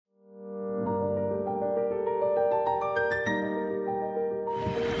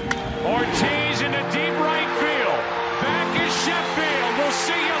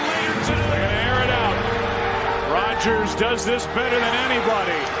Rodgers does this better than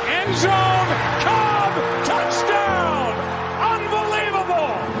anybody. End zone, Cobb, touchdown!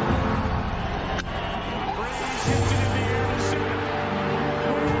 Unbelievable! Brady's hits it in the air to center.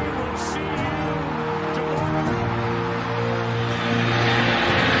 We will see you tomorrow.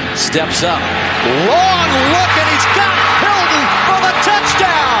 Steps up, long look, and he's got Hilton for the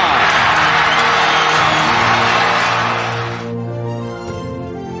touchdown!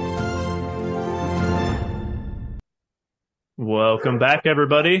 Welcome back,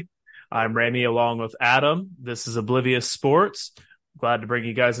 everybody. I'm Rayme along with Adam. This is Oblivious Sports. Glad to bring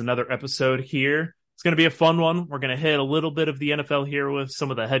you guys another episode here. It's going to be a fun one. We're going to hit a little bit of the NFL here with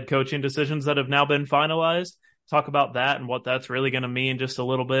some of the head coaching decisions that have now been finalized. Talk about that and what that's really going to mean just a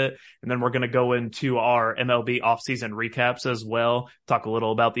little bit. And then we're going to go into our MLB offseason recaps as well. Talk a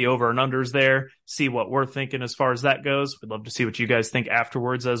little about the over and unders there. See what we're thinking as far as that goes. We'd love to see what you guys think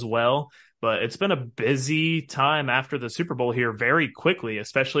afterwards as well. But it's been a busy time after the Super Bowl here very quickly,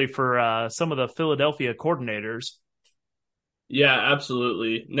 especially for some of the Philadelphia coordinators. Yeah,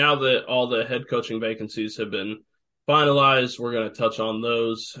 absolutely. Now that all the head coaching vacancies have been finalized, we're going to touch on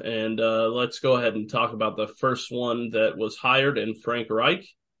those. And let's go ahead and talk about the first one that was hired in Frank Reich.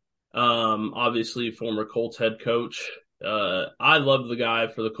 Obviously, former Colts head coach. I love the guy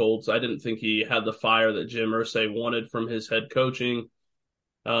for the Colts. I didn't think he had the fire that Jim Irsay wanted from his head coaching.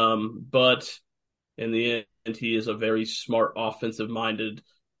 But in the end, he is a very smart, offensive-minded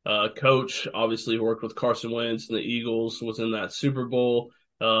coach. Obviously, he worked with Carson Wentz and the Eagles, was in that Super Bowl.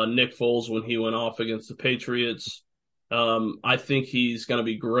 Nick Foles when he went off against the Patriots. I think he's going to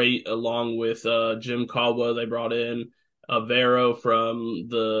be great along with Jim Caldwell. They brought in Vero from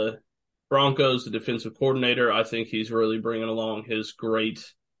the Broncos, the defensive coordinator. I think he's really bringing along his great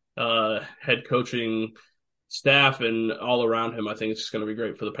head coaching staff and all around him. I think it's just going to be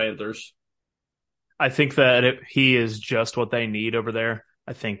great for the Panthers. I think that he is just what they need over there.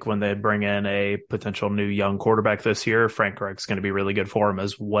 I think when they bring in a potential new young quarterback this year, Frank Reich's going to be really good for him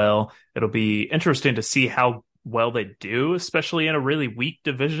as well. It'll be interesting to see how well they do, especially in a really weak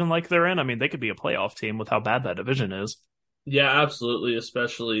division like they're in. I mean, they could be a playoff team with how bad that division is. Yeah, absolutely,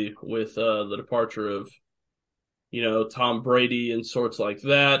 especially with the departure of Tom Brady and sorts like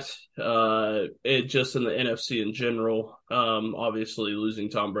that. It just in the NFC in general, obviously losing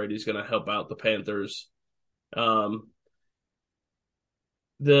Tom Brady is going to help out the Panthers. What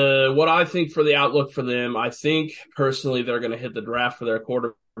I think for the outlook for them, I think personally they're going to hit the draft for their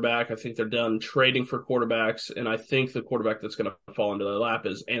quarterback. I think they're done trading for quarterbacks, and I think the quarterback that's going to fall into their lap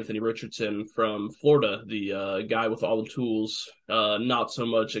is Anthony Richardson from Florida, the guy with all the tools, not so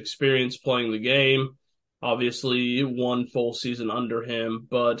much experience playing the game. Obviously, one full season under him,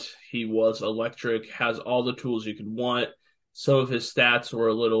 but he was electric, has all the tools you could want. Some of his stats were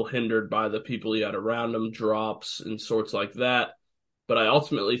a little hindered by the people he had around him, drops and sorts like that. But I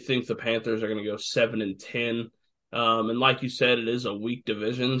ultimately think the Panthers are going to go 7-10. And like you said, it is a weak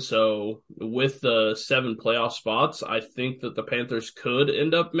division. So with the 7 playoff spots, I think that the Panthers could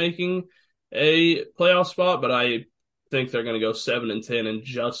end up making a playoff spot, but I think they're going to go 7-10 and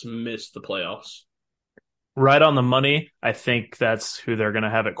just miss the playoffs. Right on the money. I think that's who they're going to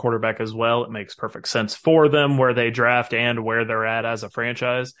have at quarterback as well. It makes perfect sense for them where they draft and where they're at as a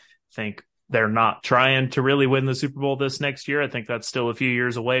franchise. I think they're not trying to really win the Super Bowl this next year. I think that's still a few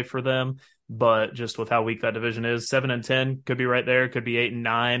years away for them. But just with how weak that division is, 7-10 could be right there, could be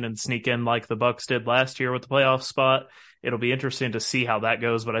 8-9 and sneak in like the Bucs did last year with the playoff spot. It'll be interesting to see how that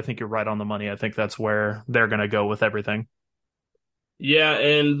goes, but I think you're right on the money. I think that's where they're going to go with everything. Yeah,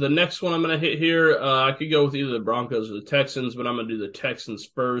 and the next one I'm going to hit here, I could go with either the Broncos or the Texans, but I'm going to do the Texans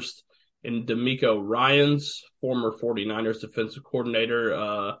first. And D'Amico Ryans, former 49ers defensive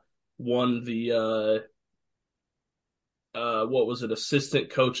coordinator, won the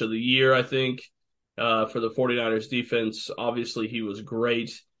assistant coach of the year, I think, for the 49ers defense. Obviously, he was great.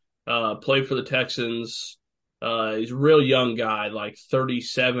 Played for the Texans. He's a real young guy, like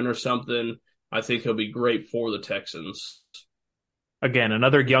 37 or something. I think he'll be great for the Texans. Again,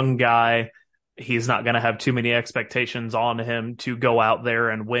 another young guy. He's not going to have too many expectations on him to go out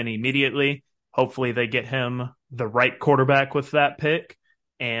there and win immediately. Hopefully they get him the right quarterback with that pick,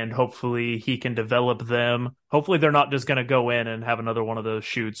 and hopefully he can develop them. Hopefully they're not just going to go in and have another one of those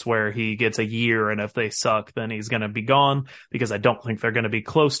shoots where he gets a year, and if they suck, then he's going to be gone, because I don't think they're going to be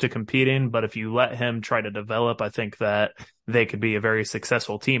close to competing. But if you let him try to develop, I think that they could be a very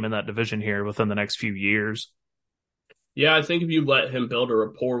successful team in that division here within the next few years. Yeah, I think if you let him build a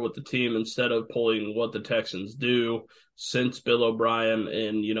rapport with the team instead of pulling what the Texans do since Bill O'Brien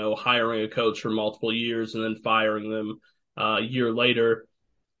and, hiring a coach for multiple years and then firing them a year later,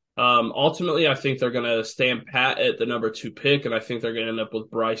 Ultimately, I think they're going to stand pat at the number 2 pick, and I think they're going to end up with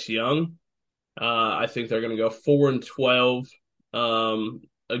Bryce Young. I think they're going to go 4-12.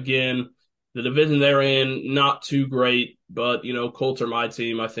 Again, the division they're in, not too great, but, Colts are my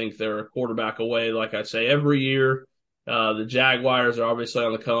team. I think they're a quarterback away, like I say, every year. The Jaguars are obviously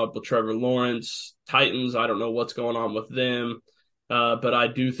on the come up with Trevor Lawrence. Titans, I don't know what's going on with them. But I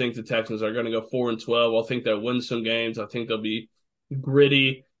do think the Texans are going to go 4-12. I think they'll win some games. I think they'll be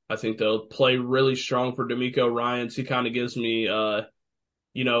gritty. I think they'll play really strong for DeMeco Ryans. He kind of gives me,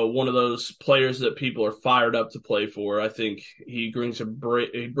 one of those players that people are fired up to play for. I think he brings a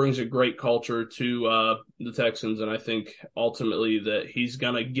great culture to the Texans, and I think ultimately that he's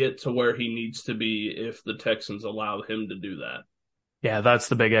going to get to where he needs to be if the Texans allow him to do that. Yeah, that's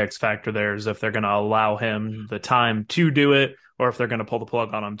the big X factor there, is if they're going to allow him the time to do it or if they're going to pull the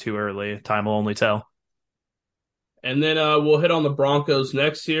plug on him too early. Time will only tell. And then we'll hit on the Broncos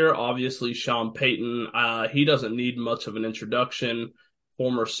next year. Obviously, Sean Payton, he doesn't need much of an introduction.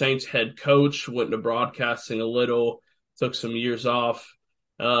 Former Saints head coach, went into broadcasting a little, took some years off.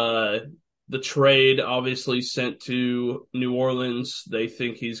 The trade obviously sent to New Orleans. They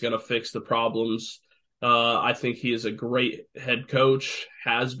think he's going to fix the problems. I think he is a great head coach,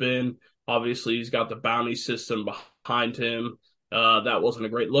 has been. Obviously, he's got the bounty system behind him. That wasn't a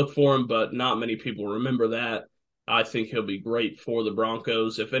great look for him, but not many people remember that. I think he'll be great for the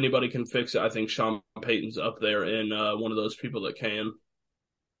Broncos. If anybody can fix it, I think Sean Payton's up there and one of those people that can.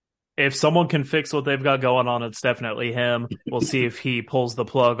 If someone can fix what they've got going on, it's definitely him. We'll see if he pulls the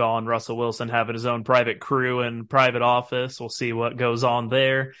plug on Russell Wilson having his own private crew and private office. We'll see what goes on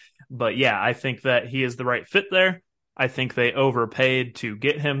there. But yeah, I think that he is the right fit there. I think they overpaid to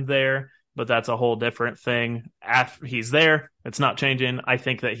get him there, but that's a whole different thing. After he's there, it's not changing. I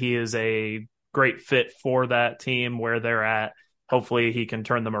think that he is a great fit for that team where they're at. Hopefully he can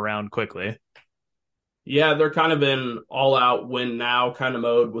turn them around quickly. Yeah, they're kind of in all-out win-now kind of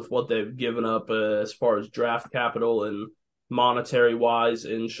mode with what they've given up as far as draft capital and monetary-wise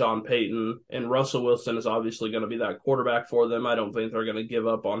in Sean Payton. And Russell Wilson is obviously going to be that quarterback for them. I don't think they're going to give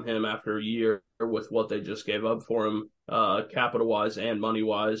up on him after a year with what they just gave up for him capital-wise and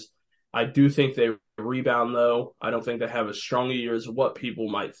money-wise. I do think they rebound, though. I don't think they have as strong a year as what people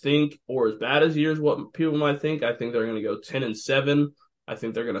might think or as bad as years what people might think. I think they're going to go 10-7. I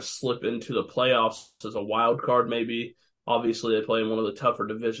think they're going to slip into the playoffs as a wild card maybe. Obviously, they play in one of the tougher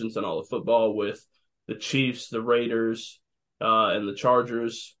divisions in all of football with the Chiefs, the Raiders, and the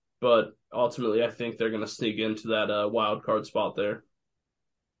Chargers. But ultimately, I think they're going to sneak into that wild card spot there.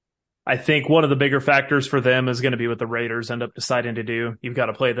 I think one of the bigger factors for them is going to be what the Raiders end up deciding to do. You've got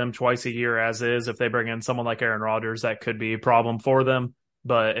to play them twice a year as is. If they bring in someone like Aaron Rodgers, that could be a problem for them.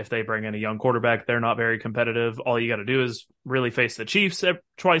 But if they bring in a young quarterback, they're not very competitive. All you got to do is really face the Chiefs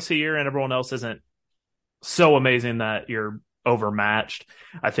twice a year, and everyone else isn't so amazing that you're overmatched.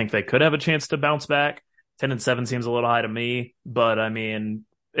 I think they could have a chance to bounce back. 10-7 seems a little high to me, but I mean,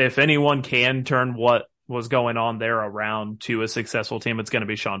 if anyone can turn what was going on there around to a successful team, it's going to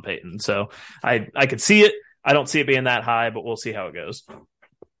be Sean Payton. So I could see it. I don't see it being that high, but we'll see how it goes.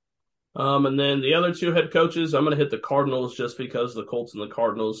 And then the other two head coaches, I'm going to hit the Cardinals just because the Colts and the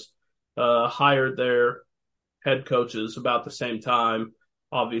Cardinals hired their head coaches about the same time.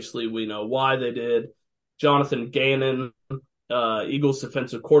 Obviously, we know why they did. Jonathan Gannon, Eagles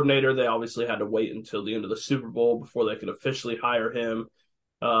defensive coordinator, they obviously had to wait until the end of the Super Bowl before they could officially hire him.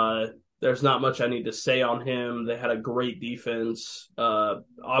 There's not much I need to say on him. They had a great defense.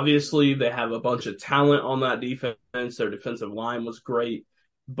 Obviously, they have a bunch of talent on that defense. Their defensive line was great.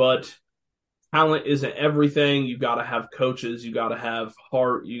 But talent isn't everything. You got to have coaches. You got to have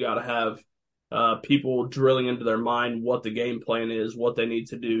heart. You got to have people drilling into their mind what the game plan is, what they need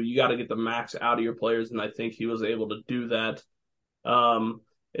to do. You got to get the max out of your players, and I think he was able to do that.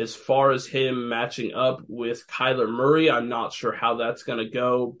 As far as him matching up with Kyler Murray, I'm not sure how that's going to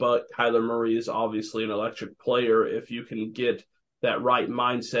go, but Kyler Murray is obviously an electric player if you can get that right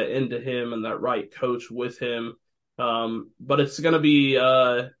mindset into him and that right coach with him. But it's gonna be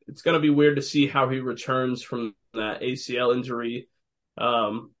weird to see how he returns from that ACL injury.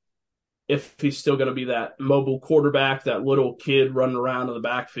 If he's still gonna be that mobile quarterback, that little kid running around in the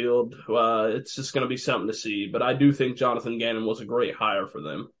backfield, it's just gonna be something to see. But I do think Jonathan Gannon was a great hire for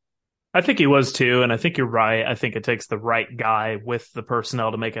them. I think he was too, and I think you're right. I think it takes the right guy with the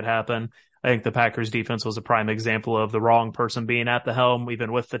personnel to make it happen. I think the Packers defense was a prime example of the wrong person being at the helm,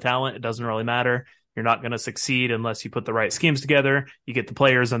 even with the talent. It doesn't really matter. You're not going to succeed unless you put the right schemes together, you get the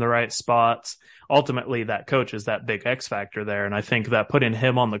players in the right spots. Ultimately, that coach is that big X factor there. And I think that putting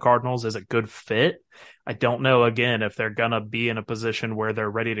him on the Cardinals is a good fit. I don't know, again, if they're going to be in a position where they're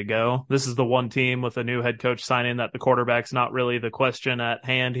ready to go. This is the one team with a new head coach signing that the quarterback's not really the question at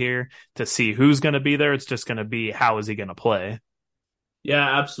hand here to see who's going to be there. It's just going to be how is he going to play.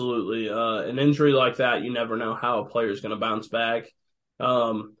 Yeah, absolutely. An injury like that, you never know how a player is going to bounce back.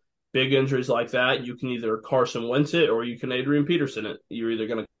 Big injuries like that, you can either Carson Wentz it or you can Adrian Peterson it. You're either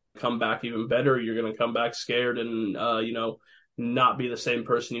going to come back even better, or you're going to come back scared and not be the same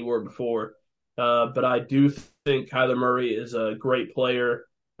person you were before. But I do think Kyler Murray is a great player.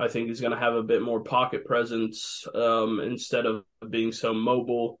 I think he's going to have a bit more pocket presence instead of being so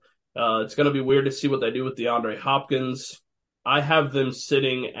mobile. It's going to be weird to see what they do with DeAndre Hopkins. I have them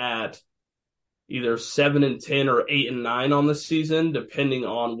sitting at either 7-10 or 8-9 on the season, depending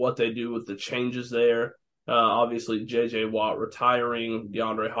on what they do with the changes there. Obviously, J.J. Watt retiring,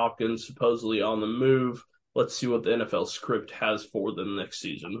 DeAndre Hopkins supposedly on the move. Let's see what the NFL script has for them next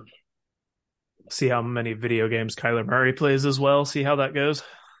season. See how many video games Kyler Murray plays as well. See how that goes.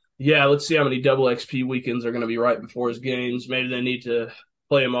 Yeah, let's see how many double XP weekends are going to be right before his games. Maybe they need to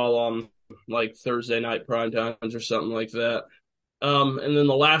play them all on like Thursday night prime times or something like that. And then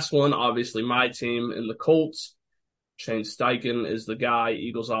the last one, obviously my team in the Colts. Shane Steichen is the guy,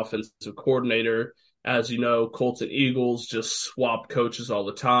 Eagles offensive coordinator. As you know, Colts and Eagles just swap coaches all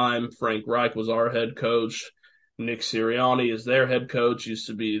the time. Frank Reich was our head coach. Nick Sirianni is their head coach, used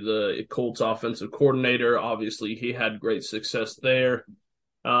to be the Colts offensive coordinator. Obviously, he had great success there.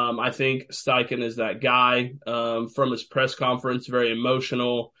 I think Steichen is that guy. From his press conference, very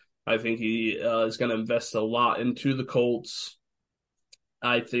emotional. I think he is going to invest a lot into the Colts.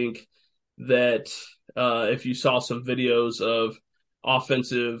 I think that if you saw some videos of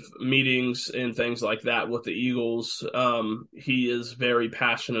offensive meetings and things like that with the Eagles, he is very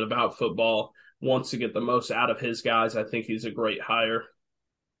passionate about football, wants to get the most out of his guys. I think he's a great hire.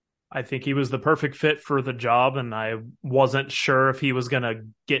 I think he was the perfect fit for the job, and I wasn't sure if he was going to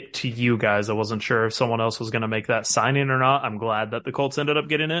get to you guys. I wasn't sure if someone else was going to make that signing or not. I'm glad that the Colts ended up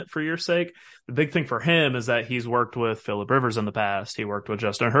getting it for your sake. The big thing for him is that he's worked with Phillip Rivers in the past. He worked with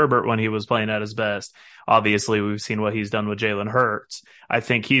Justin Herbert when he was playing at his best. Obviously, we've seen what he's done with Jalen Hurts. I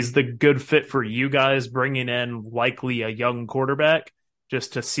think he's the good fit for you guys, bringing in likely a young quarterback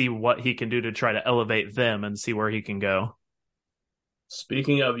just to see what he can do to try to elevate them and see where he can go.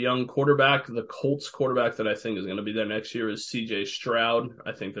 Speaking of young quarterback, the Colts quarterback that I think is going to be there next year is C.J. Stroud.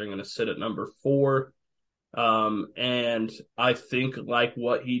 I think they're going to sit at number 4. And I think like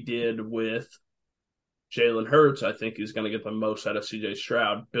what he did with Jalen Hurts, I think he's going to get the most out of C.J.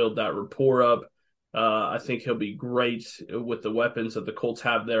 Stroud, build that rapport up. I think he'll be great with the weapons that the Colts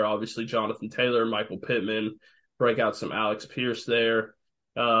have there. Obviously, Jonathan Taylor, Michael Pittman, break out some Alex Pierce there.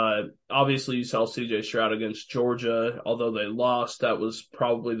 Obviously you saw CJ Stroud against Georgia, although they lost. That was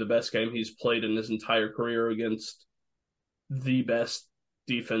probably the best game he's played in his entire career against the best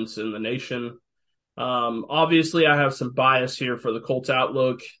defense in the nation. Obviously I have some bias here for the Colts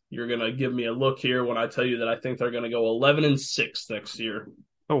outlook. You're going to give me a look here when I tell you that I think they're going to go 11-6 next year.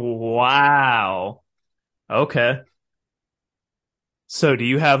 Wow. Okay. So do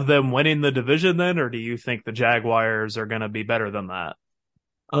you have them winning the division then, or do you think the Jaguars are going to be better than that?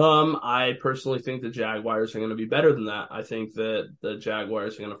 I personally think the Jaguars are going to be better than that. I think that the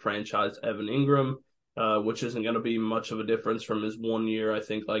Jaguars are going to franchise Evan Ingram, which isn't going to be much of a difference from his 1 year. I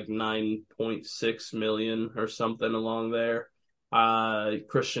think like $9.6 million or something along there.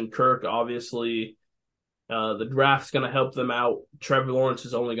 Christian Kirk, obviously, the draft's going to help them out. Trevor Lawrence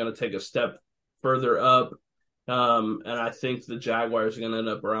is only going to take a step further up. And I think the Jaguars are going to end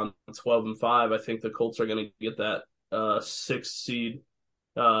up around 12-5. I think the Colts are going to get that 6th seed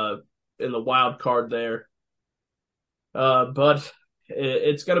in the wild card there. But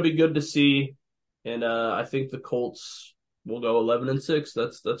it's going to be good to see. And I think the Colts will go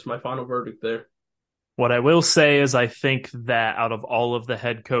 11-6. That's my final verdict there. What I will say is I think that out of all of the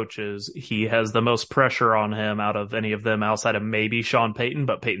head coaches, he has the most pressure on him out of any of them outside of maybe Sean Payton,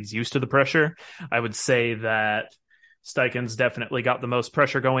 but Payton's used to the pressure. I would say that Steichen's definitely got the most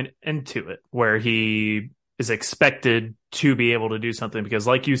pressure going into it, where he is expected to be able to do something because,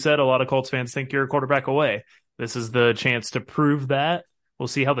 like you said, a lot of Colts fans think you're a quarterback away. This is the chance to prove that. We'll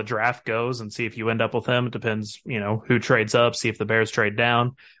see how the draft goes and see if you end up with him. It depends, who trades up, see if the Bears trade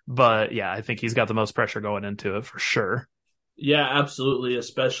down. But yeah, I think he's got the most pressure going into it for sure. Yeah, absolutely,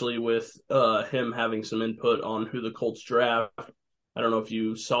 especially with him having some input on who the Colts draft. I don't know if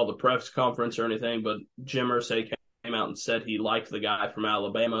you saw the press conference or anything, but Jim Irsay came out and said he liked the guy from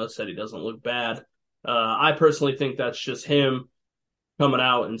Alabama, said he doesn't look bad. I personally think that's just him coming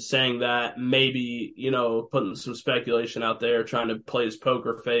out and saying that, maybe, putting some speculation out there, trying to play his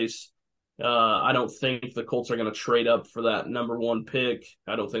poker face. I don't think the Colts are going to trade up for that number 1 pick.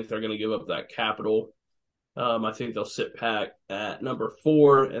 I don't think they're going to give up that capital. I think they'll sit pat at number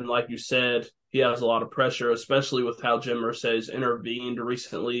 4. And like you said, he has a lot of pressure, especially with how Jim Irsay's intervened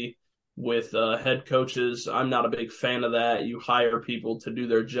recently with head coaches. I'm not a big fan of that. You hire people to do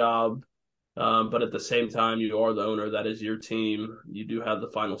their job. But at the same time, you are the owner. That is your team. You do have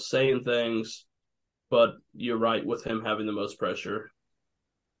the final say in things. But you're right with him having the most pressure.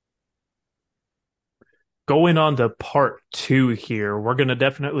 Going on to part 2 here, we're going to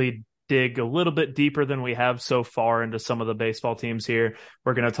definitely dig a little bit deeper than we have so far into some of the baseball teams here.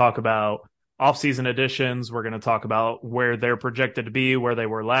 We're going to talk about offseason additions. We're going to talk about where they're projected to be, where they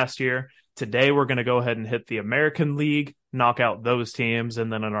were last year. Today, we're going to go ahead and hit the American League, knock out those teams,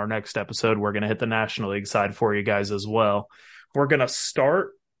 and then in our next episode, we're going to hit the National League side for you guys as well. We're going to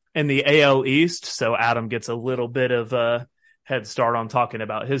start in the AL East, so Adam gets a little bit of a head start on talking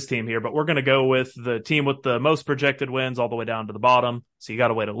about his team here, but we're going to go with the team with the most projected wins all the way down to the bottom, so you got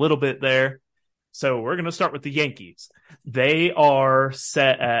to wait a little bit there. So we're going to start with the Yankees. They are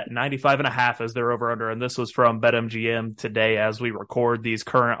set at 95.5 as their over-under, and this was from BetMGM today as we record these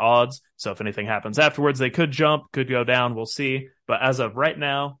current odds. So if anything happens afterwards, they could jump, could go down, we'll see. But as of right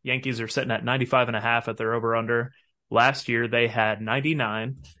now, Yankees are sitting at 95.5 at their over-under. Last year, they had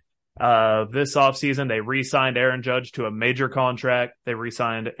 99. This offseason, they re-signed Aaron Judge to a major contract. They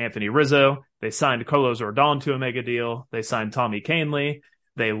re-signed Anthony Rizzo. They signed Carlos Rodon to a mega deal. They signed Tommy Kahnle.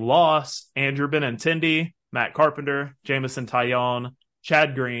 They lost Andrew Benintendi, Matt Carpenter, Jamison Tyone,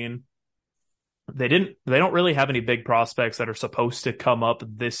 Chad Green. They don't really have any big prospects that are supposed to come up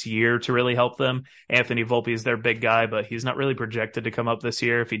this year to really help them. Anthony Volpe is their big guy, but he's not really projected to come up this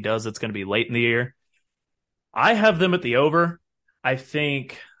year. If he does, it's going to be late in the year. I have them at the over. I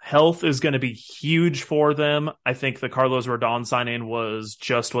think health is going to be huge for them. I think the Carlos Rodon signing was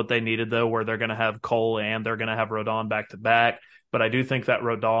just what they needed, though, where they're going to have Cole and they're going to have Rodon back-to-back. But I do think that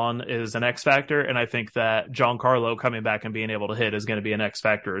Rodon is an X factor, and I think that Giancarlo coming back and being able to hit is going to be an X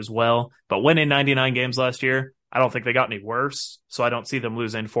factor as well. But winning 99 games last year, I don't think they got any worse, so I don't see them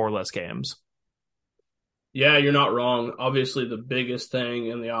losing 4 less games. Yeah, you're not wrong. Obviously, the biggest thing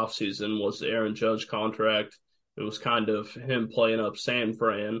in the offseason was the Aaron Judge contract. It was kind of him playing up San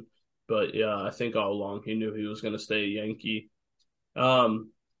Fran. But, yeah, I think all along he knew he was going to stay a Yankee.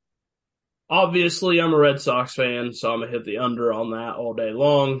 Obviously, I'm a Red Sox fan, so I'm going to hit the under on that all day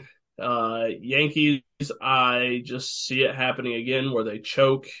long. Yankees, I just see it happening again where they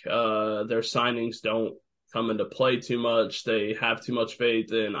choke. Their signings don't come into play too much. They have too much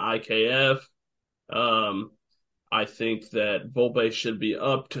faith in IKF. I think that Volpe should be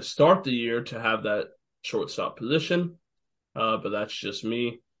up to start the year to have that shortstop position, but that's just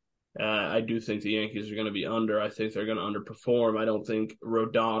me. I do think the Yankees are going to be under. I think they're going to underperform. I don't think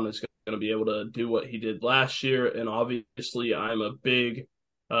Rodon is going to be able to do what he did last year. And obviously, I'm a big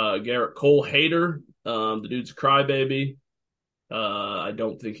Garrett Cole hater. The dude's a crybaby. I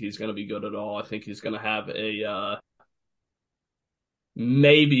don't think he's going to be good at all. I think he's going to have a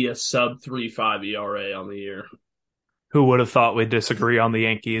maybe a sub 3.5 ERA on the year. Who would have thought we'd disagree on the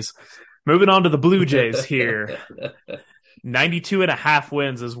Yankees? Moving on to the Blue Jays here. 92.5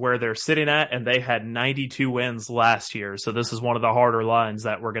 wins is where they're sitting at, and they had 92 wins last year. So this is one of the harder lines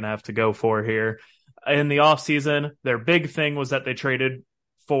that we're going to have to go for here. In the offseason, their big thing was that they traded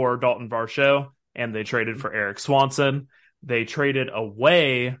for Dalton Varsho, and they traded for Eric Swanson. They traded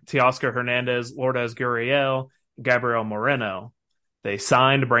away Teoscar Hernandez, Lourdes Gurriel, Gabriel Moreno. They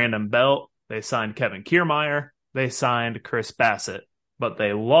signed Brandon Belt. They signed Kevin Kiermaier. They signed Chris Bassett. But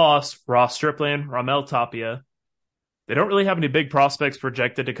they lost Ross Stripling, Ramel Tapia. They don't really have any big prospects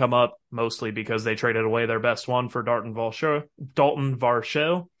projected to come up, mostly because they traded away their best one for Dalton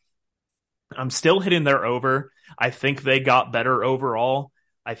Varsho. I'm still hitting their over. I think they got better overall.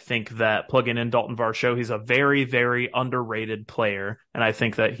 I think that plugging in Dalton Varsho, he's a very, very underrated player. And I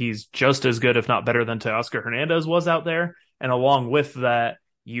think that he's just as good, if not better, than Teoscar Hernandez was out there. And along with that,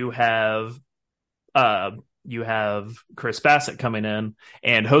 you have Chris Bassett coming in,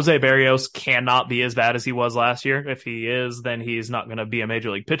 and Jose Barrios cannot be as bad as he was last year. If he is, then he's not going to be a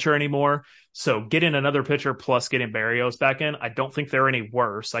major league pitcher anymore. So getting another pitcher plus getting Barrios back in, I don't think they're any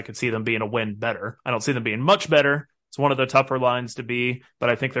worse. I could see them being a win better. I don't see them being much better. It's one of the tougher lines to be, but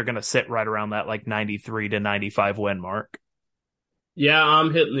I think they're going to sit right around that like 93 to 95 win mark. Yeah,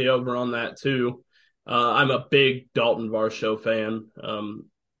 I'm hitting the over on that too. I'm a big Dalton Varsho fan.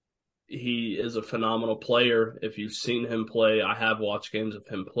 He is a phenomenal player. If you've seen him play, I have watched games of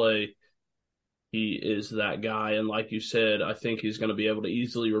him play. he is that guy. And like you said, I think he's going to be able to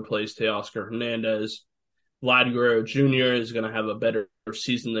easily replace Teoscar Hernandez. Vlad Guerrero Jr. is going to have a better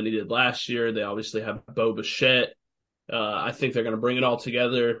season than he did last year. They obviously have Bo Bichette. I think they're going to bring it all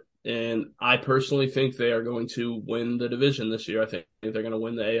together. And I personally think they are going to win the division this year. I think they're going to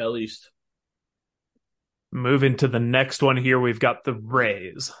win the AL East. Moving to the next one here, we've got the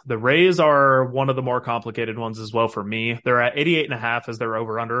Rays. The Rays are one of the more complicated ones as well for me. They're at 88.5 as their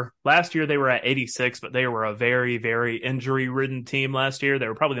over-under. Last year they were at 86, but they were a very, very injury-ridden team last year. They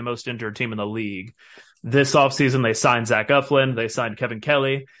were probably the most injured team in the league. This offseason, they signed Zach Eflin. They signed Kevin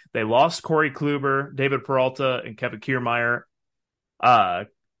Kelly. They lost Corey Kluber, David Peralta, and Kevin Kiermaier.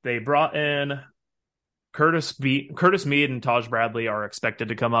 They brought in Curtis Mead and Taj Bradley are expected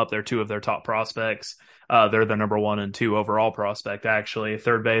to come up. They're two of their top prospects. They're the number 1 and 2 overall prospect, actually,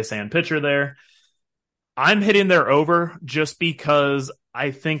 third base and pitcher there. I'm hitting their over just because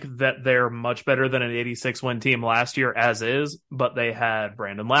I think that they're much better than an 86-win team last year as is, but they had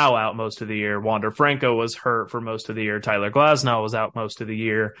Brandon Lau out most of the year. Wander Franco was hurt for most of the year. Tyler Glasnow was out most of the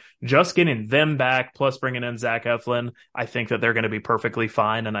year. Just getting them back, plus bringing in Zach Eflin, I think that they're going to be perfectly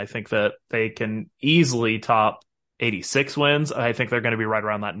fine, and I think that they can easily top 86 wins. I think they're going to be right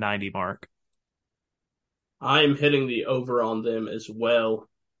around that 90 mark. I'm hitting the over on them as well.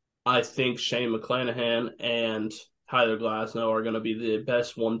 I think Shane McClanahan and Tyler Glasnow are going to be the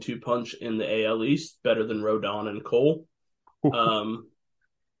best 1-2 punch in the AL East, better than Rodon and Cole.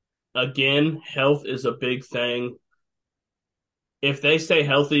 Again, health is a big thing. If they stay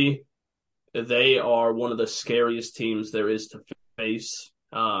healthy, they are one of the scariest teams there is to face.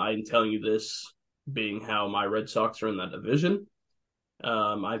 I'm telling you this being how my Red Sox are in that division.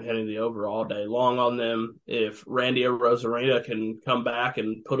 I'm hitting the over all day long on them. If Randy Arozarena can come back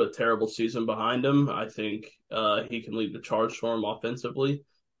and put a terrible season behind him, I think he can lead the charge for him offensively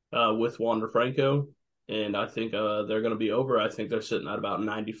with Wander Franco. And I think they're going to be over. I think they're sitting at about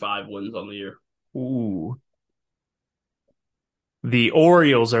 95 wins on the year. Ooh. The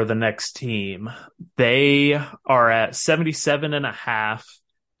Orioles are the next team. They are at 77.5,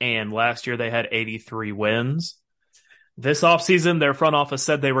 and last year they had 83 wins. This offseason, their front office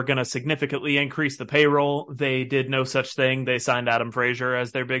said they were going to significantly increase the payroll. They did no such thing. They signed Adam Frazier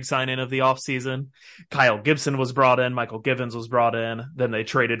as their big sign-in of the offseason. Kyle Gibson was brought in. Michael Givens was brought in. Then they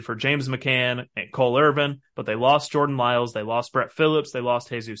traded for James McCann and Cole Irvin, but they lost Jordan Lyles. They lost Brett Phillips. They lost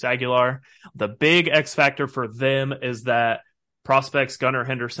Jesus Aguilar. The big X factor for them is that prospects Gunnar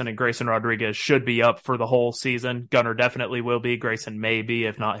Henderson and Grayson Rodriguez should be up for the whole season. Gunnar definitely will be. Grayson may be.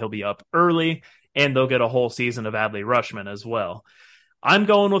 If not, he'll be up early. And they'll get a whole season of Adley Rutschman as well. I'm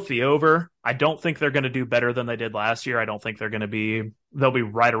going with the over. I don't think they're going to do better than they did last year. I don't think they'll be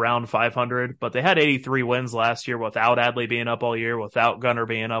right around 500, but they had 83 wins last year without Adley being up all year, without Gunnar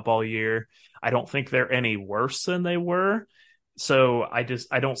being up all year. I don't think they're any worse than they were. So I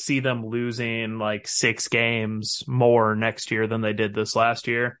don't see them losing like 6 games more next year than they did this last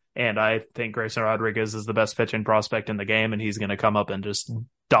year. And I think Grayson Rodriguez is the best pitching prospect in the game, and he's going to come up and just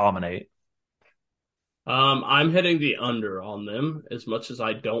dominate. I'm hitting the under on them as much as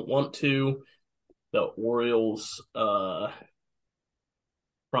I don't want to. The Orioles front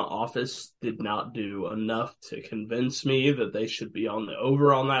office did not do enough to convince me that they should be on the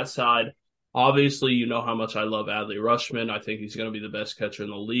over on that side. Obviously, you know how much I love Adley Rutschman. I think he's going to be the best catcher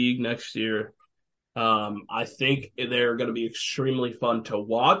in the league next year. I think they're going to be extremely fun to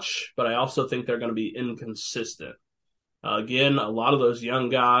watch, but I also think they're going to be inconsistent. Again, a lot of those young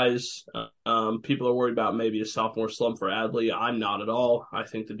guys, people are worried about maybe a sophomore slump for Adley. I'm not at all. I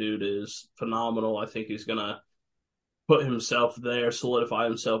think the dude is phenomenal. I think he's going to put himself there, solidify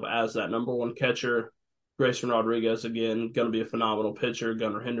himself as that number 1 catcher. Grayson Rodriguez, again, going to be a phenomenal pitcher.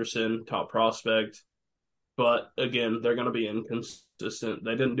 Gunnar Henderson, top prospect. But, again, they're going to be inconsistent.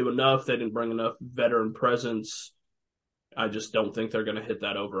 They didn't do enough. They didn't bring enough veteran presence. I just don't think they're going to hit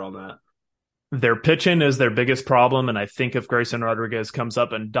that over on that. Their pitching is their biggest problem, and I think if Grayson Rodriguez comes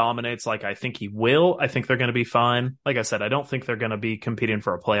up and dominates like I think he will, I think they're going to be fine. Like I said, I don't think they're going to be competing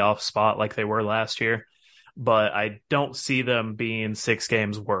for a playoff spot like they were last year, but I don't see them being 6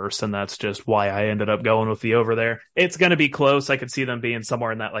 games worse, and that's just why I ended up going with the over there. It's going to be close. I could see them being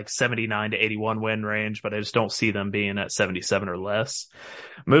somewhere in that like 79 to 81 win range, but I just don't see them being at 77 or less.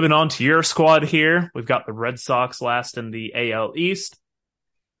 Moving on to your squad here, we've got the Red Sox last in the AL East.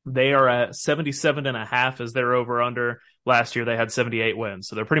 They are at 77.5 as their over-under. Last year, they had 78 wins.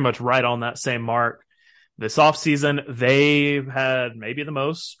 So they're pretty much right on that same mark. This offseason, they've had maybe the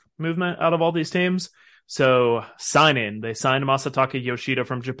most movement out of all these teams. So they signed Masataka Yoshida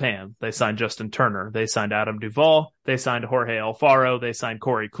from Japan. They signed Justin Turner. They signed Adam Duvall. They signed Jorge Alfaro. They signed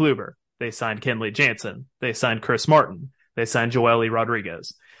Corey Kluber. They signed Kenley Jansen. They signed Chris Martin. They signed Joely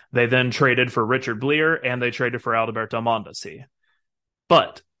Rodriguez. They then traded for Richard Bleer, and they traded for Alberto Mondesi.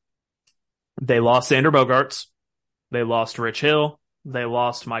 But they lost Xander Bogaerts. They lost Rich Hill. They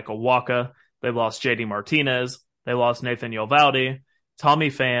lost Michael Wacha. They lost JD Martinez. They lost Nathan Eovaldi,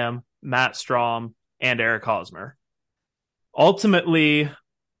 Tommy Pham, Matt Strahm, and Eric Hosmer. Ultimately,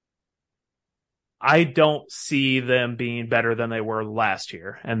 I don't see them being better than they were last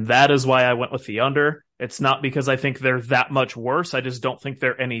year. And that is why I went with the under. It's not because I think they're that much worse. I just don't think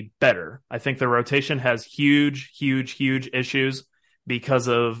they're any better. I think the rotation has huge issues because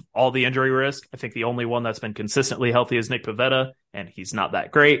of all the injury risk. I think the only one that's been consistently healthy is Nick Pivetta, and he's not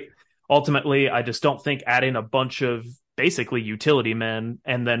that great. Ultimately, I just don't think adding a bunch of basically utility men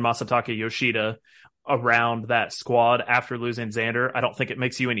and then Masataka Yoshida around that squad after losing Xander, I don't think it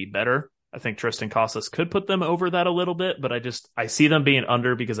makes you any better. I think Tristan Casas could put them over that a little bit, but I see them being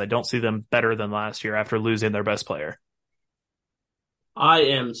under because I don't see them better than last year after losing their best player. I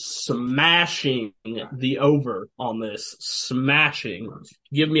am smashing the over on this. Smashing.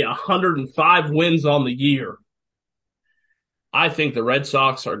 Give me 105 wins on the year. I think the Red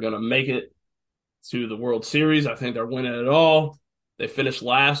Sox are going to make it to the World Series. I think they're winning it all. They finished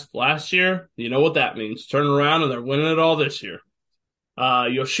last year. You know what that means. Turn around and they're winning it all this year.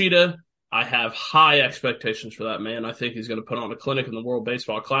 Yoshida, I have high expectations for that man. I think he's going to put on a clinic in the World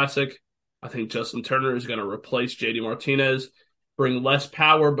Baseball Classic. I think Justin Turner is going to replace JD Martinez, bring less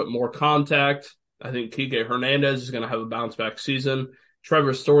power but more contact. I think Kike Hernandez is going to have a bounce-back season.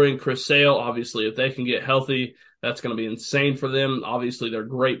 Trevor Story and Chris Sale, obviously, if they can get healthy, that's going to be insane for them. Obviously, they're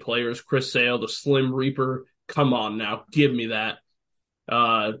great players. Chris Sale, the Slim Reaper, come on now, give me that.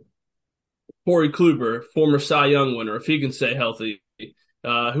 Corey Kluber, former Cy Young winner, if he can stay healthy.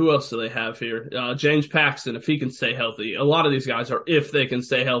 Who else do they have here? James Paxton, if he can stay healthy. A lot of these guys are if they can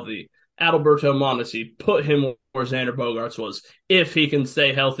stay healthy. Adalberto Mondesi, put him where Xander Bogaerts was. If he can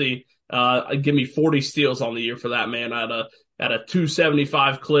stay healthy, give me 40 steals on the year for that man at a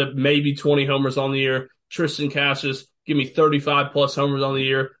 275 clip, maybe 20 homers on the year. Tristan Casas, give me 35 plus homers on the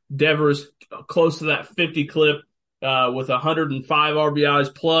year. Devers, close to that 50 clip with 105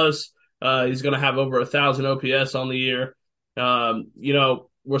 RBIs plus. He's going to have over 1,000 OPS on the year.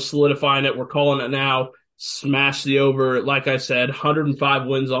 We're solidifying it. We're calling it now. Smash the over. Like I said, 105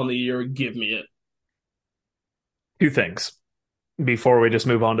 wins on the year. Give me it. Two things before we just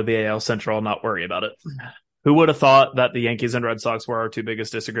move on to the AL Central and not worry about it. Who would have thought that the Yankees and Red Sox were our two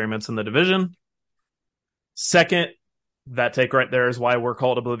biggest disagreements in the division? Second, that take right there is why we're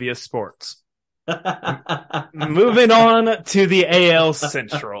called Oblivious Sports. Moving on to the AL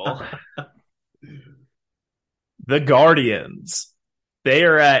Central. The Guardians. They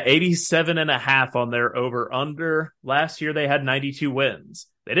are at 87.5 on their over-under. Last year, they had 92 wins.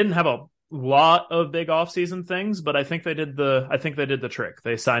 They didn't have a lot of big offseason things, but I think they did the trick.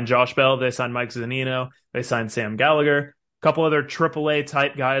 They signed Josh Bell. They signed Mike Zunino. They signed Sam Gallagher. A couple other AAA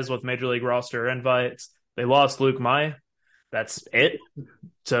type guys with Major League roster invites. They lost Luke Mai. That's it.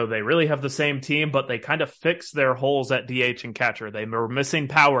 So they really have the same team, but they kind of fixed their holes at DH and catcher. They were missing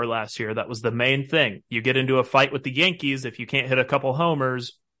power last year. That was the main thing. You get into a fight with the Yankees, if you can't hit a couple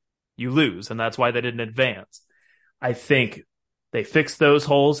homers, you lose, and that's why they didn't advance. I think they fixed those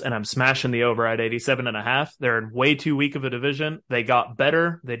holes, and I'm smashing the over at 87.5. They're in way too weak of a division. They got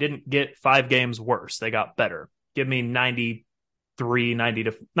better. They didn't get 5 games worse. They got better. Give me 93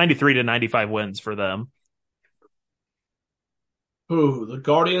 to 95 wins for them. Ooh, the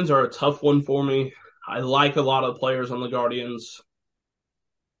Guardians are a tough one for me. I like a lot of the players on the Guardians.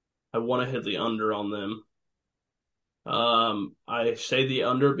 I want to hit the under on them. I say the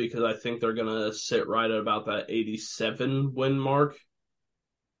under because I think they're going to sit right at about that 87 win mark.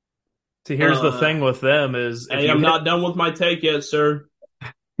 See, here's the thing with them is... I'm not done with my take yet, sir.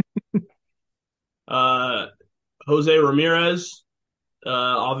 Jose Ramirez,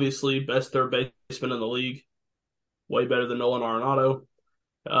 obviously best third baseman in the league. Way better than Nolan Arenado.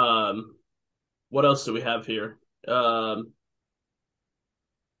 What else do we have here? Health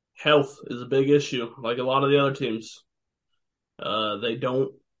is a big issue, like a lot of the other teams. They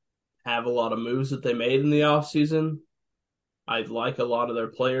don't have a lot of moves that they made in the offseason. I like a lot of their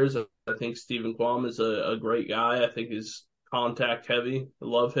players. I think Stephen Kwan is a great guy. I think he's contact heavy. I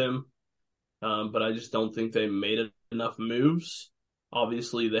love him. But I just don't think they made enough moves.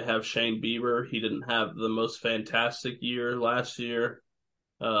 Obviously, they have Shane Bieber. He didn't have the most fantastic year last year,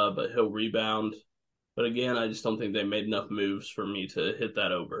 but he'll rebound. But again, I just don't think they made enough moves for me to hit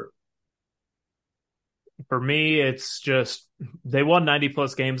that over. For me, it's just they won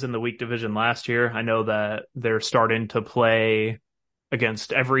 90-plus games in the weak division last year. I know that they're starting to play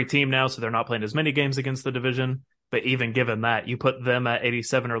against every team now, so they're not playing as many games against the division. But even given that, you put them at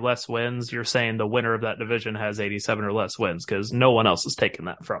 87 or less wins, you're saying the winner of that division has 87 or less wins because no one else is taking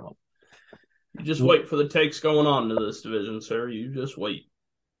that from them. You just wait for the takes going on to this division, sir. You just wait.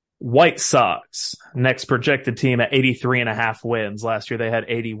 White Sox, next projected team at 83.5 wins. Last year they had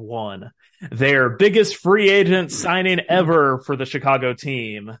 81. Their biggest free agent signing ever for the Chicago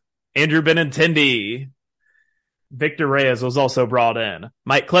team, Andrew Benintendi. Victor Reyes was also brought in.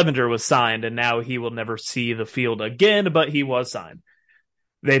 Mike Clevenger was signed, and now he will never see the field again, but he was signed.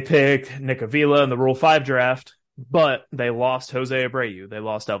 They picked Nick Avila in the Rule 5 draft, but they lost Jose Abreu. They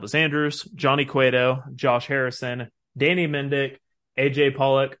lost Elvis Andrus, Johnny Cueto, Josh Harrison, Danny Mendick, AJ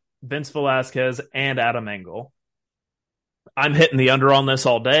Pollock, Vince Velasquez, and Adam Engel. I'm hitting the under on this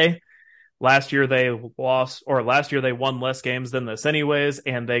all day. Last year they won less games than this anyways,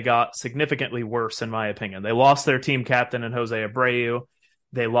 and they got significantly worse in my opinion. They lost their team captain in Jose Abreu.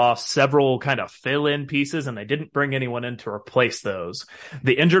 They lost several kind of fill-in pieces, and they didn't bring anyone in to replace those.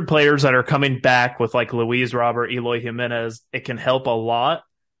 The injured players that are coming back with like Luis Robert, Eloy Jimenez, it can help a lot.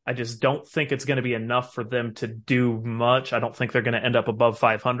 I just don't think it's going to be enough for them to do much. I don't think they're going to end up above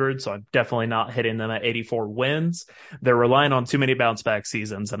 500, so I'm definitely not hitting them at 84 wins. They're relying on too many bounce-back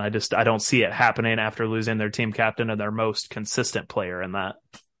seasons, and I don't see it happening after losing their team captain and their most consistent player in that.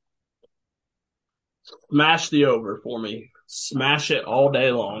 Smash the over for me. Smash it all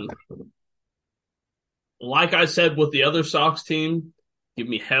day long. Like I said with the other Sox team, give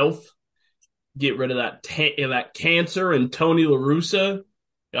me health. Get rid of that cancer and Tony La Russa.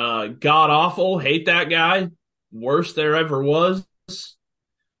 God awful. Hate that guy. Worst there ever was.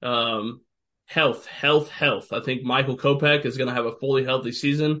 Health. I think Michael Kopech is going to have a fully healthy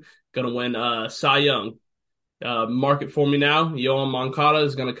season. Going to win Cy Young. Mark it for me now. Yohan Moncada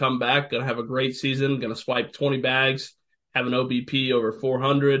is going to come back. Going to have a great season. Going to swipe 20 bags. Have an OBP over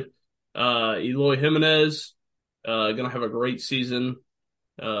 400. Eloy Jimenez. Going to have a great season.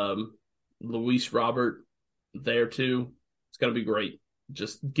 Luis Robert there too. It's going to be great.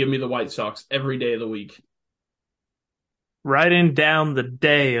 Just give me the White Sox every day of the week. Writing down the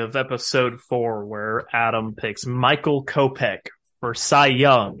day of episode 4 where Adam picks Michael Kopech for Cy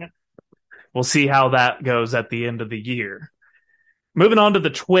Young. We'll see how that goes at the end of the year. Moving on to the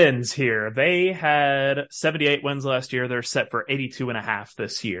Twins here. They had 78 wins last year. They're set for 82.5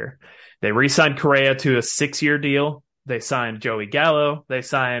 this year. They re-signed Correa to a 6-year deal. They signed Joey Gallo. They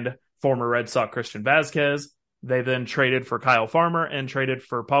signed former Red Sox Christian Vazquez. They then traded for Kyle Farmer and traded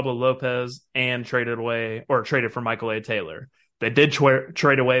for Pablo Lopez and traded for Michael A. Taylor. They did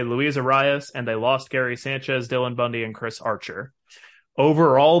trade away Luis Arias, and they lost Gary Sanchez, Dylan Bundy, and Chris Archer.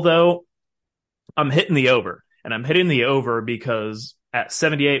 Overall, though, I'm hitting the over. And I'm hitting the over because at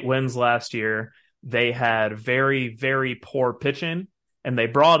 78 wins last year, they had very, very poor pitching, and they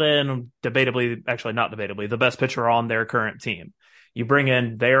brought in the best pitcher on their current team. You bring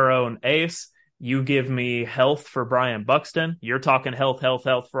in their own ace. You give me health for Brian Buxton. You're talking health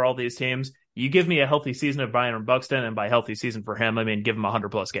for all these teams. You give me a healthy season of Brian Buxton, and by healthy season for him, I mean give him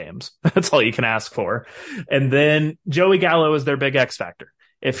 100-plus games. That's all you can ask for. And then Joey Gallo is their big X factor.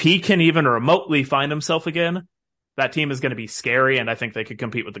 If he can even remotely find himself again, that team is going to be scary, and I think they could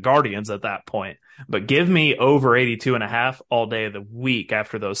compete with the Guardians at that point. But give me over 82.5 all day of the week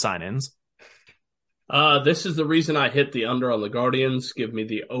after those sign-ins. This is the reason I hit the under on the Guardians. Give me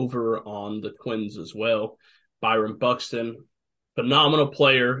the over on the Twins as well. Byron Buxton, phenomenal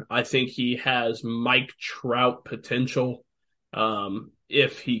player. I think he has Mike Trout potential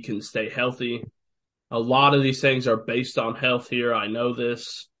if he can stay healthy. A lot of these things are based on health here. I know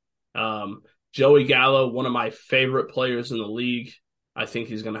this. Joey Gallo, one of my favorite players in the league. I think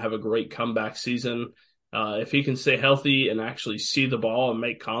he's going to have a great comeback season. If he can stay healthy and actually see the ball and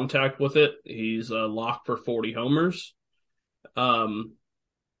make contact with it, he's locked for 40 homers.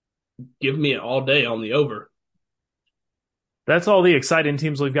 Give me it all day on the over. That's all the exciting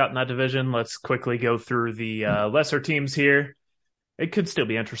teams we've got in that division. Let's quickly go through the lesser teams here. It could still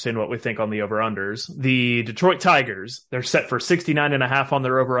be interesting what we think on the over-unders. The Detroit Tigers, they're set for 69.5 on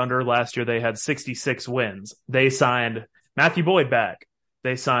their over-under. Last year they had 66 wins. They signed Matthew Boyd back.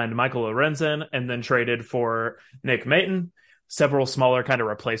 They signed Michael Lorenzen and then traded for Nick Maton. Several smaller kind of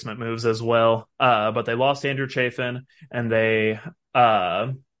replacement moves as well. But they lost Andrew Chafin, and they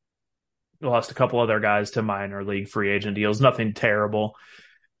lost a couple other guys to minor league free agent deals. Nothing terrible.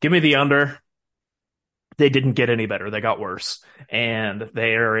 Give me the under. They didn't get any better. They got worse. And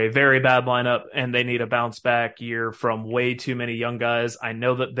they are a very bad lineup, and they need a bounce back year from way too many young guys. I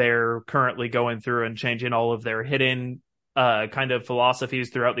know that they're currently going through and changing all of their hitting kind of philosophies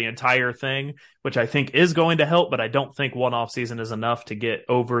throughout the entire thing, which I think is going to help, but I don't think one offseason is enough to get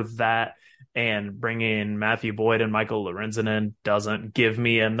over that. And bringing Matthew Boyd and Michael Lorenzen in doesn't give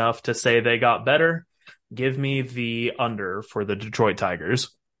me enough to say they got better. Give me the under for the Detroit Tigers.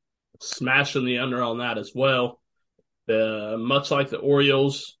 Smashing the under on that as well. Much like the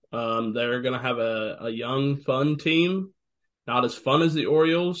Orioles, they're going to have a young, fun team. Not as fun as the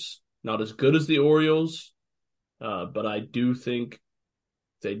Orioles, not as good as the Orioles, but I do think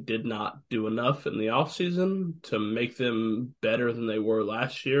they did not do enough in the offseason to make them better than they were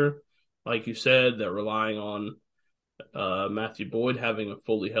last year. Like you said, they're relying on Matthew Boyd having a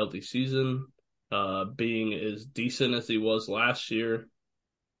fully healthy season, being as decent as he was last year.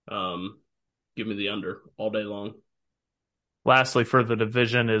 Give me the under all day long. Lastly, for the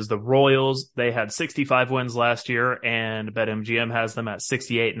division is the Royals. They had 65 wins last year, and BetMGM has them at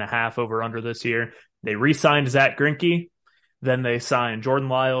 68.5 over under this year. They re-signed Zach Greinke. Then they signed Jordan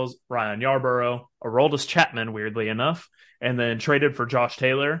Lyles, Ryan Yarbrough, Aroldis Chapman, weirdly enough, and then traded for Josh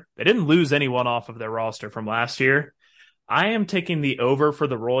Taylor. They didn't lose anyone off of their roster from last year. I am taking the over for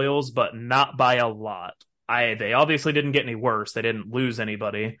the Royals, but not by a lot. They obviously didn't get any worse. They didn't lose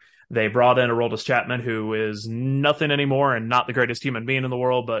anybody. They brought in Aroldis Chapman, who is nothing anymore and not the greatest human being in the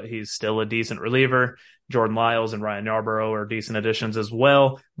world, but he's still a decent reliever. Jordan Lyles and Ryan Yarbrough are decent additions as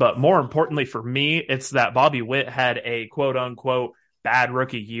well. But more importantly for me, it's that Bobby Witt had a quote-unquote bad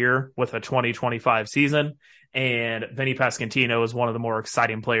rookie year with a 2025 season. And Vinny Pasquantino is one of the more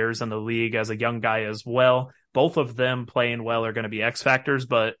exciting players in the league as a young guy as well. Both of them playing well are going to be X factors,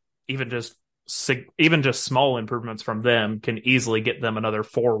 but even just small improvements from them can easily get them another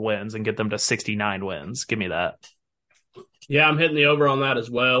 4 wins and get them to 69 wins. Give me that. Yeah, I'm hitting the over on that as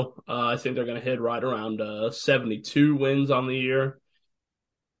well. I think they're going to hit right around 72 wins on the year.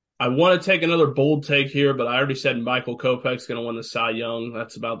 I want to take another bold take here, but I already said Michael Kopech's going to win the Cy Young.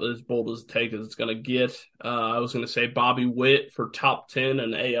 That's about as bold as a take as it's going to get. I was going to say Bobby Witt for top 10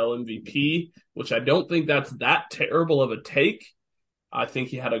 and AL MVP, which I don't think that's that terrible of a take. I think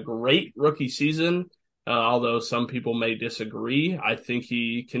he had a great rookie season, although some people may disagree. I think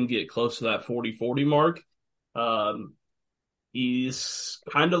he can get close to that 40-40 mark. He's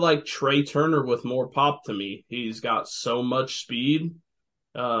kind of like Trey Turner with more pop to me. He's got so much speed.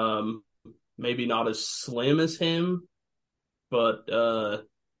 Maybe not as slim as him, but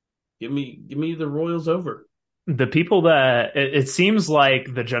give me the Royals over. The people that it seems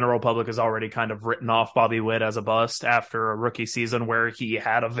like the general public has already kind of written off Bobby Witt as a bust after a rookie season where he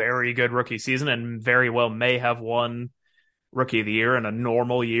had a very good rookie season and very well may have won Rookie of the Year in a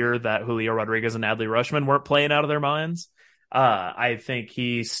normal year that Julio Rodriguez and Adley Rutschman weren't playing out of their minds. I think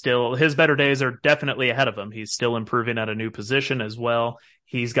his better days are definitely ahead of him. He's still improving at a new position as well.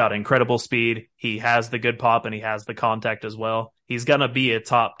 He's got incredible speed. He has the good pop and he has the contact as well. He's going to be a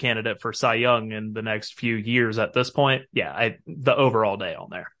top candidate for Cy Young in the next few years at this point. Yeah, the overall day on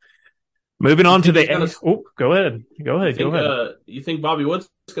there. Moving on to the go ahead. You think Bobby Witt's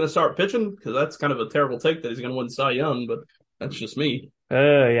going to start pitching? Because that's kind of a terrible take that he's going to win Cy Young, but that's just me.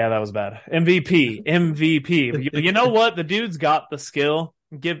 Yeah, that was bad. MVP. You know what? The dude's got the skill.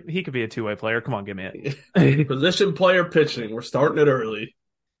 He could be a two-way player. Come on, give me it. Position player pitching. We're starting it early.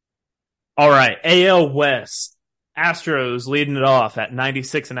 All right, AL West. Astros leading it off at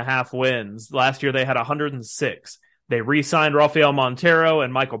 96.5 wins. Last year they had 106. They re-signed Rafael Montero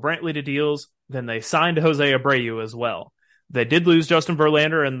and Michael Brantley to deals. Then they signed Jose Abreu as well. They did lose Justin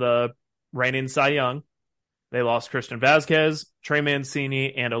Verlander and the reigning Cy Young. They lost Christian Vazquez, Trey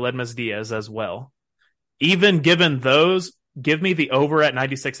Mancini, and Aledmys Diaz as well. Even given those, give me the over at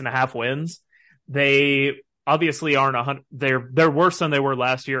 96.5 wins. They obviously aren't 100. They're worse than they were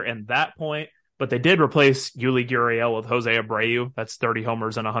last year in that point, but they did replace Yuli Gurriel with Jose Abreu. That's 30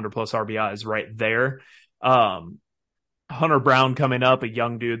 homers and 100 plus RBIs right there. Hunter Brown coming up, a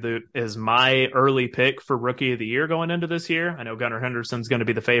young dude that is my early pick for Rookie of the Year going into this year. I know Gunnar Henderson's going to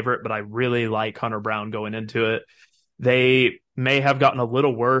be the favorite, but I really like Hunter Brown going into it. They may have gotten a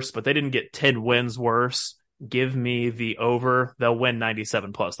little worse, but they didn't get 10 wins worse. Give me the over. They'll win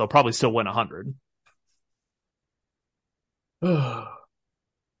 97 plus. They'll probably still win 100.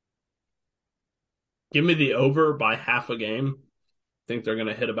 Give me the over by half a game. I think they're going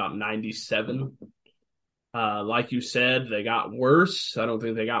to hit about 97. Like you said, they got worse. I don't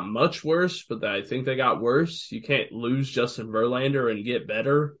think they got much worse, but I think they got worse. You can't lose Justin Verlander and get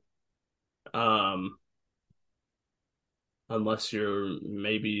better. Unless you're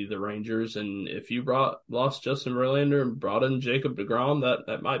maybe the Rangers, and if you lost Justin Verlander and brought in Jacob deGrom,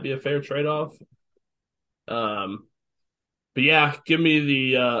 that might be a fair trade-off. But yeah, give me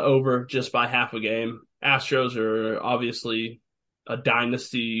the over just by half a game. Astros are obviously a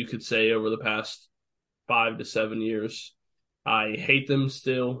dynasty, you could say, over the past 5 to 7 years. I hate them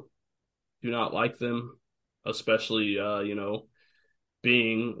still. Do not like them, especially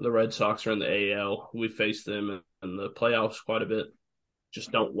being the Red Sox are in the AL. We face them in the playoffs quite a bit.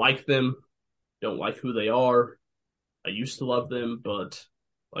 Just don't like them. Don't like who they are. I used to love them, but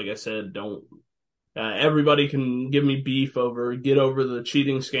like I said, don't. Everybody can give me beef get over the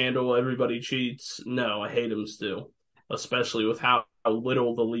cheating scandal. Everybody cheats. No, I hate them still, especially with how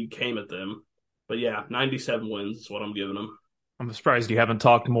little the league came at them. But yeah, 97 wins is what I'm giving them. I'm surprised you haven't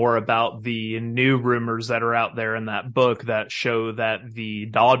talked more about the new rumors that are out there in that book that show that the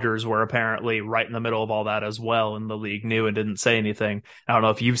Dodgers were apparently right in the middle of all that as well, and the league knew and didn't say anything. I don't know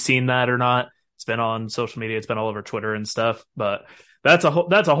if you've seen that or not. It's been on social media. It's been all over Twitter and stuff, but that's a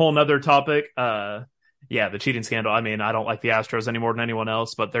whole nother topic. Yeah, the cheating scandal. I mean, I don't like the Astros any more than anyone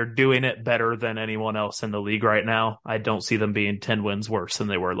else, but they're doing it better than anyone else in the league right now. I don't see them being 10 wins worse than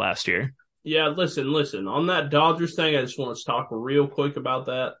they were last year. Yeah, listen. On that Dodgers thing, I just want to talk real quick about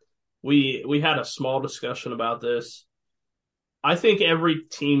that. We had a small discussion about this. I think every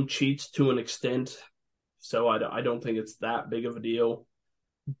team cheats to an extent, so I don't think it's that big of a deal.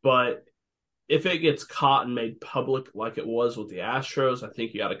 But if it gets caught and made public like it was with the Astros, I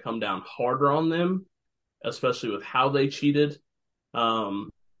think you got to come down harder on them, especially with how they cheated.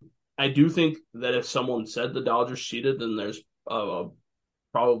 I do think that if someone said the Dodgers cheated, then there's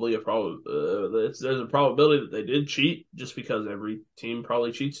there's a probability that they did cheat, just because every team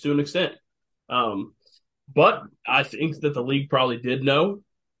probably cheats to an extent. But I think that the league probably did know,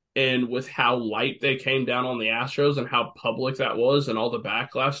 and with how light they came down on the Astros and how public that was and all the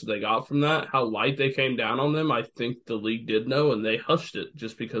backlash that they got from that, how light they came down on them, I think the league did know, and they hushed it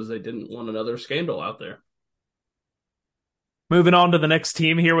just because they didn't want another scandal out there. Moving on to the next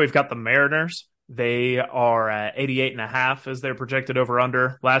team here, we've got the Mariners. They are at 88.5 as their projected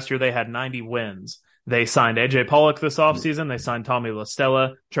over-under. Last year, they had 90 wins. They signed A.J. Pollock this offseason. They signed Tommy La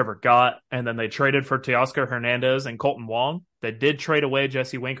Stella, Trevor Gott, and then they traded for Teoscar Hernandez and Colton Wong. They did trade away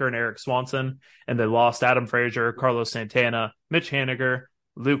Jesse Winker and Eric Swanson, and they lost Adam Frazier, Carlos Santana, Mitch Haniger,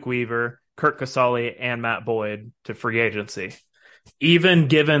 Luke Weaver, Kurt Casale, and Matt Boyd to free agency. Even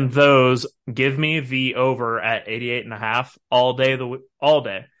given those, give me the over at 88.5 all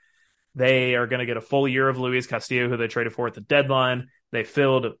day. They are going to get a full year of Luis Castillo, who they traded for at the deadline. They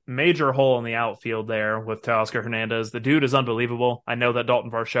filled a major hole in the outfield there with Teoscar Hernandez. The dude is unbelievable. I know that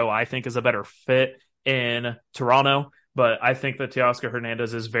Dalton Varsho, I think, is a better fit in Toronto, but I think that Teoscar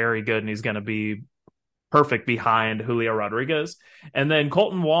Hernandez is very good, and he's going to be perfect behind Julio Rodriguez. And then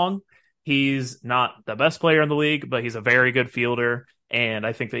Colton Wong, he's not the best player in the league, but he's a very good fielder. And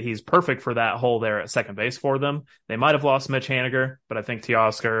I think that he's perfect for that hole there at second base for them. They might have lost Mitch Haniger, but I think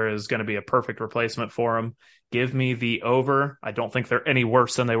Teoscar is going to be a perfect replacement for him. Give me the over. I don't think they're any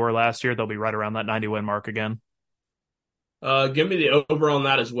worse than they were last year. They'll be right around that 90-win mark again. Give me the over on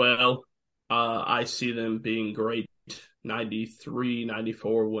that as well. I see them being great. 93,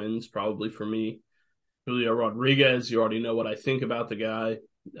 94 wins probably for me. Julio Rodriguez, you already know what I think about the guy.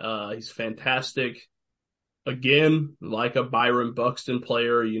 He's fantastic. Again, like a Byron Buxton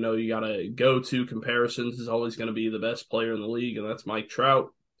player, you got to go to comparisons is always going to be the best player in the league, and that's Mike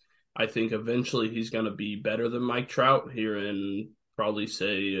Trout. I think eventually he's going to be better than Mike Trout here in probably,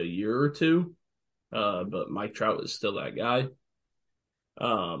 say, a year or two. But Mike Trout is still that guy.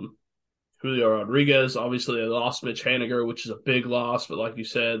 Julio Rodriguez, obviously they lost Mitch Haniger, which is a big loss, but like you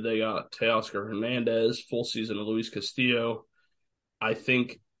said, they got Teoscar Hernandez, full season of Luis Castillo. I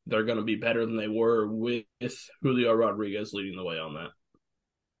think they're going to be better than they were with Julio Rodriguez leading the way on that.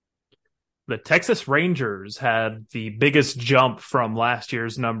 The Texas Rangers had the biggest jump from last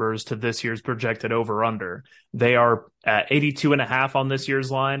year's numbers to this year's projected over-under. They are at 82.5 on this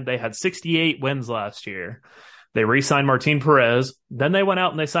year's line. They had 68 wins last year. They re-signed Martin Perez. Then they went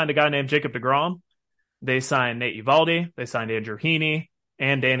out and they signed a guy named Jacob deGrom. They signed Nate Eovaldi. They signed Andrew Heaney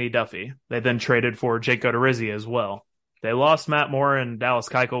and Danny Duffy. They then traded for Jake Odorizzi as well. They lost Matt Moore and Dallas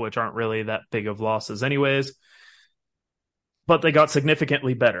Keuchel, which aren't really that big of losses anyways. But they got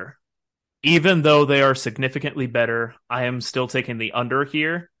significantly better. Even though they are significantly better, I am still taking the under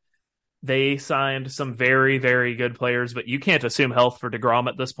here. They signed some very, very good players, but you can't assume health for deGrom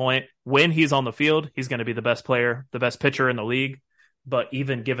at this point. When he's on the field, he's going to be the best player, the best pitcher in the league. But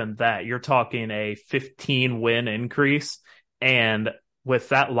even given that, you're talking a 15-win increase. And with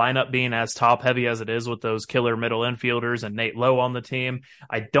that lineup being as top-heavy as it is with those killer middle infielders and Nate Lowe on the team,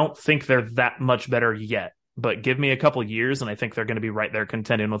 I don't think they're that much better yet. But give me a couple years, and I think they're going to be right there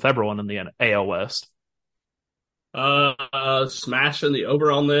contending with everyone in the AL West. Smashing the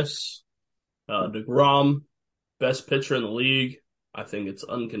over on this. DeGrom, best pitcher in the league. I think it's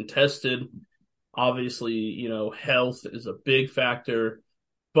uncontested. Obviously, health is a big factor,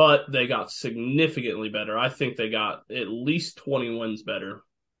 but they got significantly better. I think they got at least 20 wins better.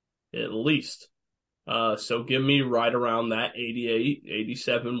 At least. So give me right around that 88,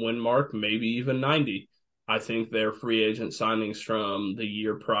 87 win mark, maybe even 90. I think their free agent signings from the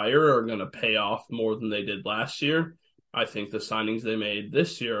year prior are going to pay off more than they did last year. I think the signings they made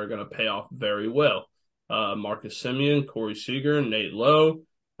this year are going to pay off very well. Marcus Semien, Corey Seager, Nate Lowe,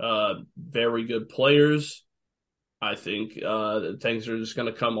 very good players. I think things are just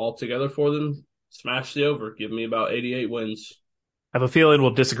going to come all together for them. Smash the over. Give me about 88 wins. I have a feeling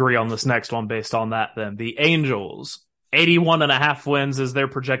we'll disagree on this next one based on that then. The Angels, 81.5 wins is their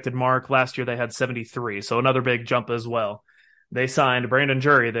projected mark. Last year they had 73, so another big jump as well. They signed Brandon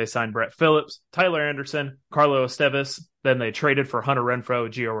Drury, they signed Brett Phillips, Tyler Anderson, Carlo Esteves. Then they traded for Hunter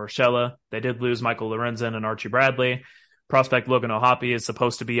Renfroe, Gio Urshela. They did lose Michael Lorenzen and Archie Bradley. Prospect Logan O'Hoppe is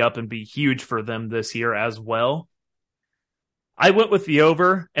supposed to be up and be huge for them this year as well. I went with the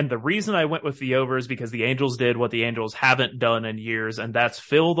over, and the reason I went with the over is because the Angels did what the Angels haven't done in years, and that's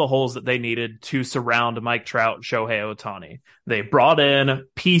fill the holes that they needed to surround Mike Trout and Shohei Ohtani. They brought in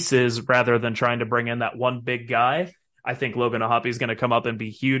pieces rather than trying to bring in that one big guy. I think Logan O'Hoppe is going to come up and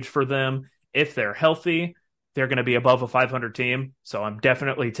be huge for them. If they're healthy, they're going to be above a 500 team, so I'm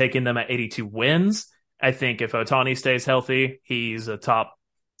definitely taking them at 82 wins. I think if Ohtani stays healthy, he's a top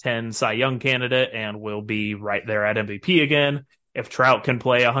 10 Cy Young candidate and will be right there at MVP again. If Trout can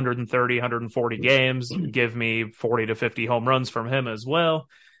play 130, 140 games, give me 40 to 50 home runs from him as well.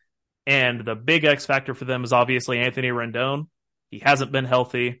 And the big X factor for them is obviously Anthony Rendon. He hasn't been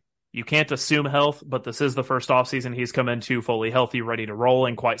healthy. You can't assume health, but this is the first offseason he's come into fully healthy, ready to roll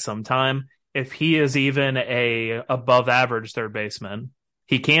in quite some time. If he is even a above average third baseman,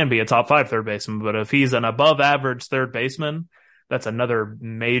 he can be a top 5 third baseman, but if he's an above average third baseman, that's another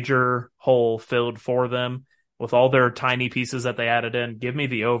major hole filled for them. With all their tiny pieces that they added in, give me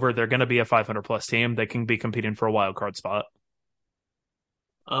the over. They're going to be a 500-plus team. They can be competing for a wild card spot.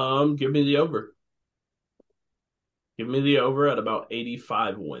 Give me the over. Give me the over at about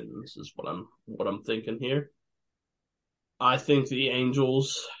 85 wins is what I'm thinking here. I think the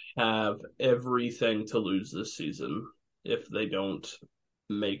Angels have everything to lose this season if they don't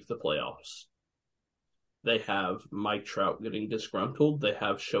make the playoffs. They have Mike Trout getting disgruntled. They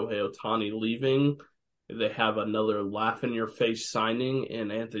have Shohei Ohtani leaving. They have another laugh-in-your-face signing in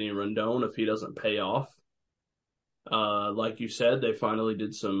Anthony Rendon if he doesn't pay off. Like you said, they finally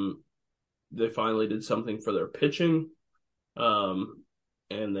did something for their pitching.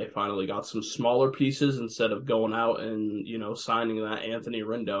 And they finally got some smaller pieces instead of going out and, signing that Anthony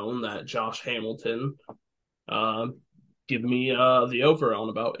Rendon, that Josh Hamilton. Give me the over on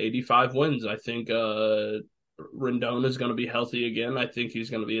about 85 wins. I think Rendon is going to be healthy again. I think he's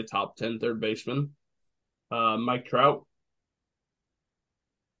going to be a top 10 third baseman. Mike Trout,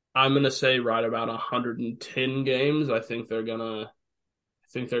 I'm going to say right about 110 games. I think they're going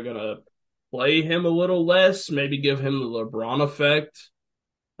to play him a little less, maybe give him the LeBron effect.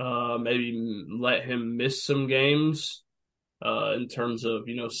 Maybe let him miss some games in terms of,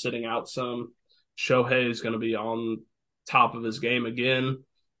 sitting out some. Shohei is going to be on top of his game again.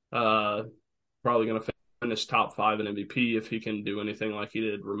 Probably going to finish top 5 in MVP if he can do anything like he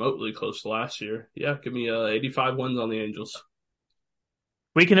did remotely close to last year. Yeah, give me 85 wins on the Angels.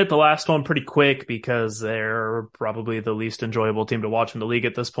 We can hit the last one pretty quick because they're probably the least enjoyable team to watch in the league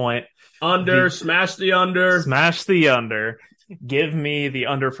at this point. Smash the under. Smash the under. Give me the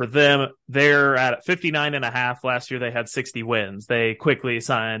under for them. They're at 59.5. Last year they had 60 wins. They quickly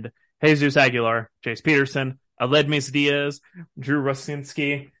signed Jesus Aguilar, Jace Peterson, Aledmys Diaz, Drew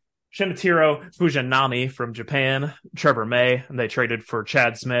Rosinski, Shinichiro Fujinami from Japan, Trevor May, and they traded for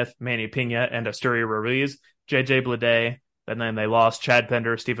Chad Smith, Manny Pena, and Asturio Ruiz, JJ Bleday, and then they lost Chad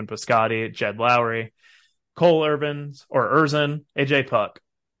Pender, Stephen Piscotty, Jed Lowry, Cole Erzin, AJ Puck.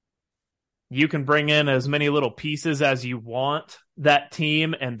 You can bring in as many little pieces as you want. That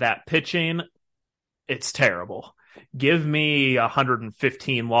team and that pitching, it's terrible. Give me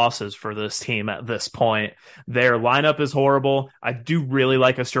 115 losses for this team at this point. Their lineup is horrible. I do really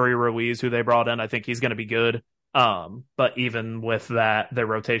like Asturio Ruiz, who they brought in. I think he's going to be good. But even with that, their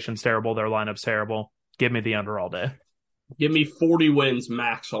rotation's terrible. Their lineup's terrible. Give me the under all day. Give me 40 wins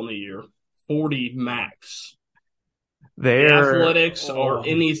max on the year. 40 max. The Athletics are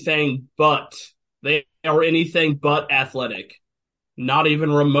anything but. They are anything but athletic. Not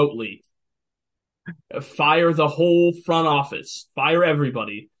even remotely. Fire the whole front office. Fire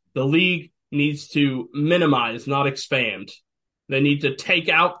everybody. The league needs to minimize, not expand. They need to take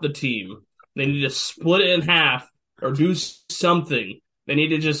out the team. They need to split it in half or do something. They need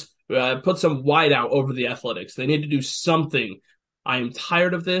to just put some white out over the Athletics. They need to do something. I am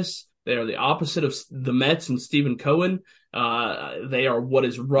tired of this. They are the opposite of the Mets and Stephen Cohen. They are what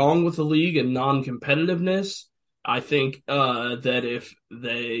is wrong with the league and non-competitiveness. I think that if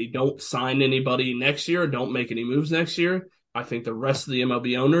they don't sign anybody next year, don't make any moves next year, I think the rest of the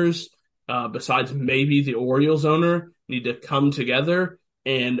MLB owners, besides maybe the Orioles owner, need to come together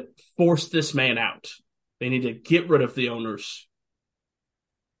and force this man out. They need to get rid of the owners.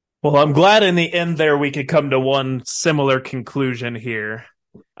 Well, I'm glad in the end there we could come to one similar conclusion here.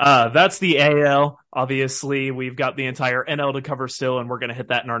 That's the AL. Obviously, we've got the entire NL to cover still, and we're going to hit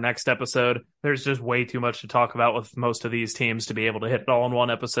that in our next episode. There's just way too much to talk about with most of these teams to be able to hit it all in one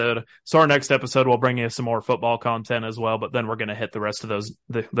episode. So our next episode will bring you some more football content as well, but then we're going to hit the rest of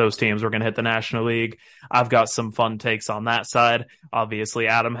those teams. We're going to hit the National League. I've got some fun takes on that side. Obviously,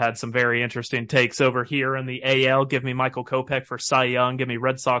 Adam had some very interesting takes over here in the AL. Give me Michael Kopech for Cy Young. Give me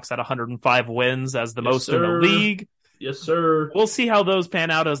Red Sox at 105 wins as the most in the league. Yes, sir. We'll see how those pan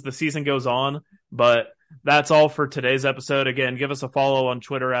out as the season goes on, but that's all for today's episode. Again, give us a follow on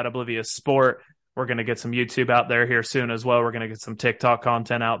Twitter at Oblivious Sport. We're going to get some YouTube out there here soon as well. We're going to get some TikTok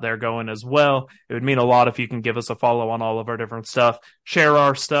content out there going as well. It would mean a lot if you can give us a follow on all of our different stuff. Share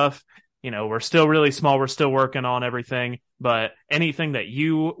our stuff. You know, we're still really small. We're still working on everything, but anything that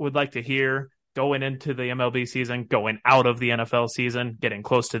you would like to hear going into the MLB season, going out of the NFL season, getting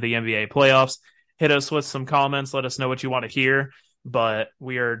close to the NBA playoffs, hit us with some comments. Let us know what you want to hear. But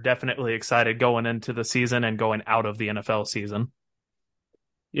we are definitely excited going into the season and going out of the NFL season.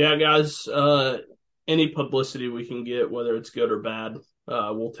 Yeah, guys, any publicity we can get, whether it's good or bad,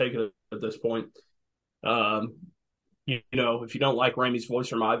 we'll take it at this point. You know, if you don't like Rayme's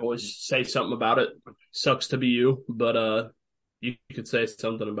voice or my voice, say something about it. Sucks to be you, but you could say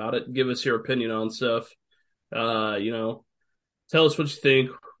something about it. Give us your opinion on stuff. You know, tell us what you think.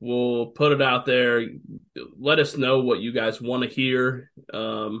 We'll put it out there. Let us know what you guys want to hear.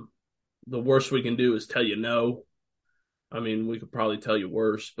 The worst we can do is tell you no. I mean, we could probably tell you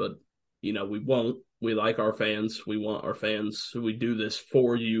worse, but, you know, we won't. We like our fans. We want our fans. We do this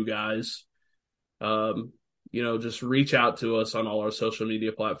for you guys. You know, just reach out to us on all our social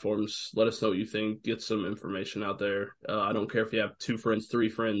media platforms. Let us know what you think. Get some information out there. I don't care if you have 2 friends, 3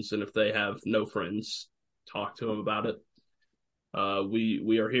 friends, and if they have no friends, talk to them about it.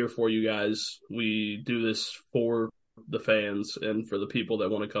 We are here for you guys. We do this for the fans and for the people that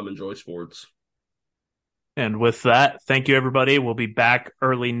want to come enjoy sports. And with that, thank you, everybody. We'll be back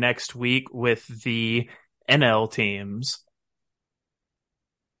early next week with the NL teams.